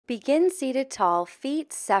Begin seated tall,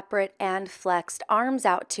 feet separate and flexed, arms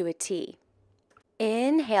out to a T.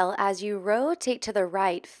 Inhale as you rotate to the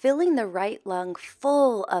right, filling the right lung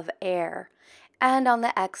full of air. And on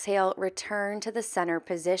the exhale, return to the center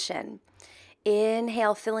position.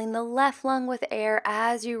 Inhale, filling the left lung with air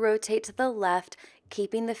as you rotate to the left,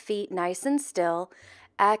 keeping the feet nice and still.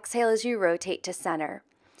 Exhale as you rotate to center.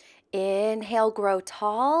 Inhale, grow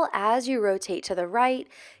tall as you rotate to the right.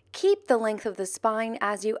 Keep the length of the spine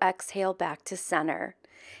as you exhale back to center.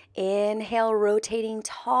 Inhale, rotating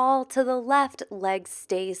tall to the left, legs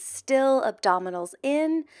stay still, abdominals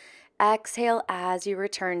in. Exhale as you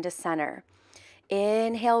return to center.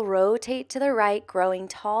 Inhale, rotate to the right, growing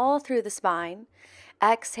tall through the spine.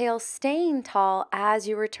 Exhale, staying tall as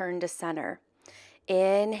you return to center.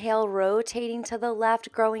 Inhale, rotating to the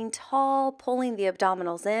left, growing tall, pulling the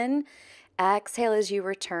abdominals in. Exhale as you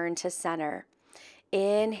return to center.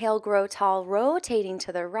 Inhale, grow tall, rotating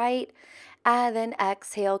to the right. And then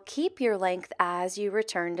exhale, keep your length as you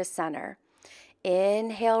return to center.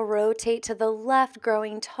 Inhale, rotate to the left,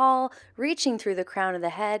 growing tall, reaching through the crown of the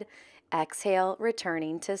head. Exhale,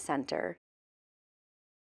 returning to center.